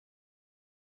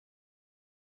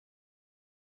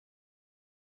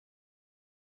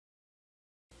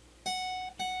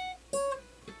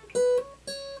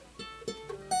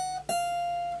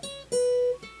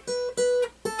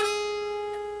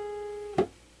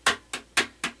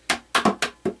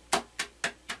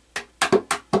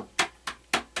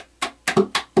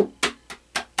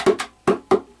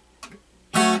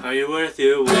Are you worth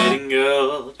your weight in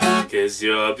gold? 'Cause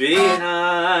you're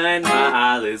behind my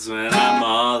eyelids when I'm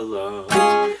all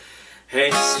alone.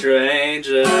 Hey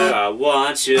stranger, I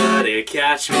want you to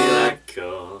catch me like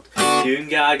gold. You and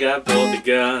God got both the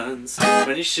guns.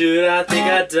 When you shoot, I think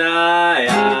I die.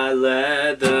 I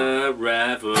led the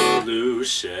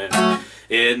revolution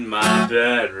in my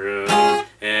bedroom,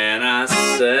 and I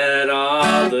said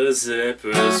all the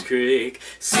zippers creak.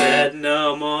 Said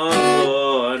no more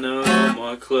war, no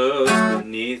more clothes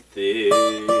beneath thee.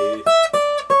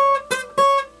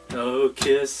 Oh,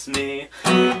 kiss me.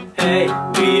 Hey,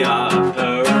 we are a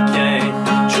hurricane.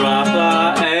 Drop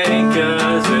our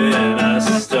anchors in a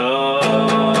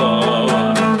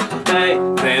storm. Hey,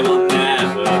 they will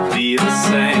never be the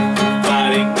same.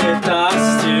 Fighting with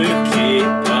us to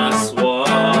keep us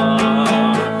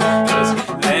warm. 'Cause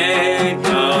they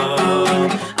know,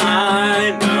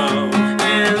 I know,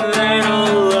 and they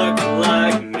don't look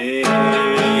like me.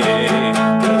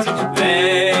 'Cause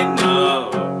they know,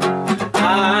 I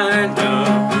know,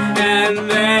 and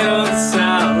they don't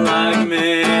sound like me.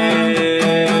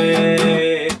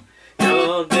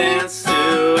 You'll dance to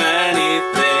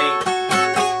anything.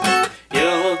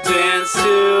 You'll dance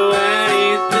to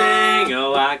anything.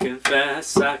 Oh, I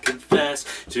confess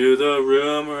to the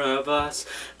rumor of us,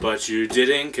 but you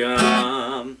didn't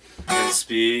come and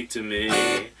speak to me.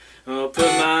 Oh,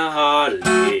 put my heart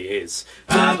at ease.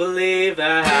 I believe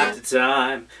that half the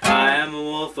time I am a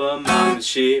wolf among the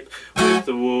sheep, with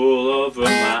the wool over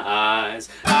my eyes.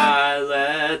 I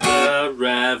led the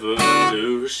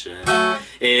revolution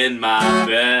in my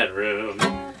bedroom,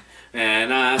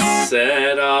 and I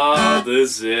said all the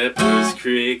zippers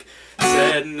creak.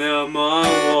 Said no more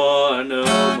war, no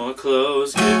more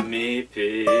clothes, give me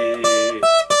peace.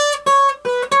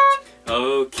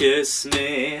 Oh, kiss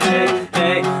me, hey,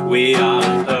 hey, we are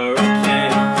a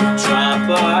hurricane. Drop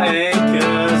our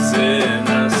anchors in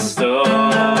a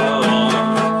storm.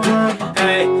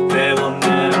 Hey, they will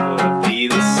never be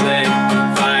the same.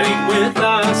 Fighting with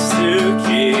us to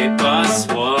keep us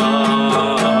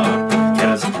warm.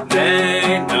 'Cause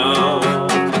they know,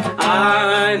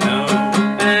 I know,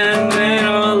 and they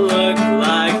don't look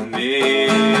like me.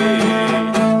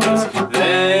 'Cause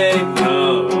they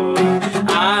know,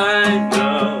 I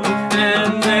know,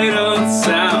 and they don't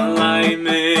sound like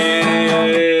me.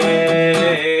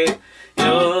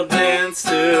 You'll dance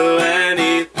to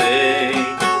anything.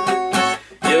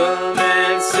 You'll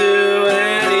dance to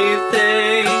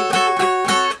anything.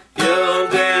 You'll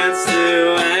dance to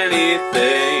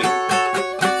anything.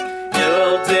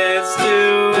 You'll dance to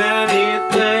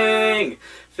anything.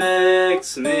 Fix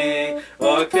me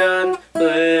or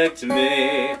conflict me.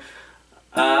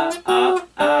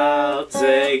 I'll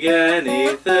take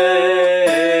anything.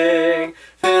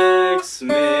 Fix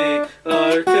me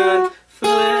or conflict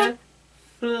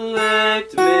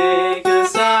me,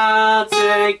 'cause I'll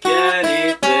take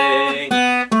anything.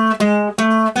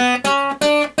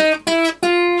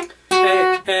 Hey,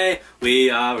 hey, we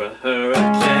are a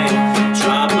hurricane.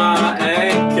 Drop our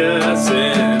anchors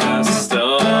in a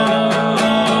storm.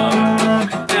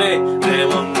 Hey, they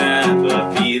will never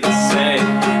be the same.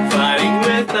 Fighting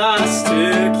with us to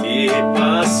keep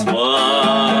us warm.